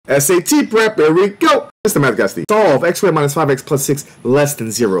SAT prep, here we go. Mr. Math Guy Steve. Solve x squared minus 5x plus 6 less than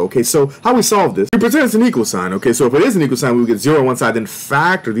 0. Okay, so how we solve this? We pretend it's an equal sign. Okay, so if it is an equal sign, we would get 0 on one side, then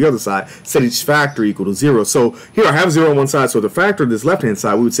factor the other side, set each factor equal to 0. So here I have 0 on one side, so the factor of this left-hand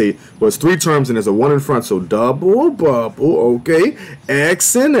side, we would say, well, it's 3 terms and there's a 1 in front, so double bubble, okay,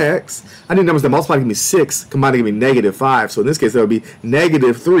 x and x. I need numbers that multiply to give me 6, combine to give me negative 5. So in this case, that would be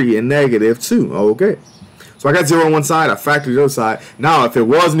negative 3 and negative 2, okay. So I got 0 on one side, I factored the other side. Now, if it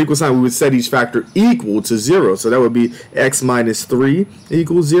was an equal sign, we would set each factor equal to 0. So that would be x minus 3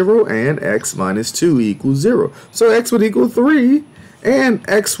 equals 0 and x minus 2 equals 0. So x would equal 3 and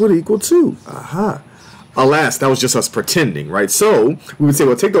x would equal 2. Aha. Alas, that was just us pretending, right? So we would say,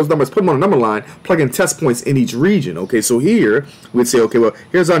 well, take those numbers, put them on a number line, plug in test points in each region. Okay, so here we'd say, okay, well,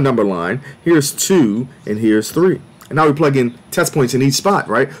 here's our number line, here's 2, and here's 3. And now we plug in test points in each spot,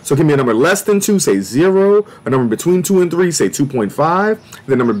 right? So give me a number less than 2, say 0. A number between 2 and 3, say 2.5.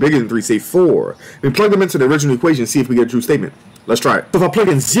 The number bigger than 3, say 4. We plug them into the original equation and see if we get a true statement. Let's try it. So if I plug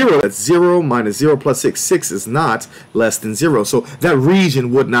in 0, that's 0 minus 0 plus 6. 6 is not less than 0. So that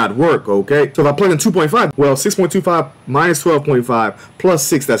region would not work, okay? So if I plug in 2.5, well, 6.25 minus 12.5 plus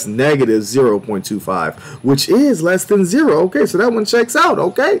 6, that's negative 0.25, which is less than 0, okay? So that one checks out,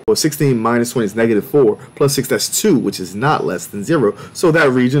 okay? Well, 16 minus 20 is negative 4 plus 6, that's 2, which is not less than 0. So that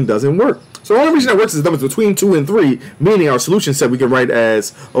region doesn't work. So the only region that works is numbers between 2 and 3, meaning our solution set we can write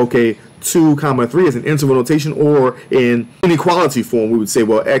as, okay, 2, 3 as an interval notation, or in inequality form, we would say,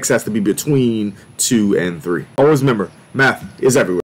 well, x has to be between 2 and 3. Always remember, math is everywhere.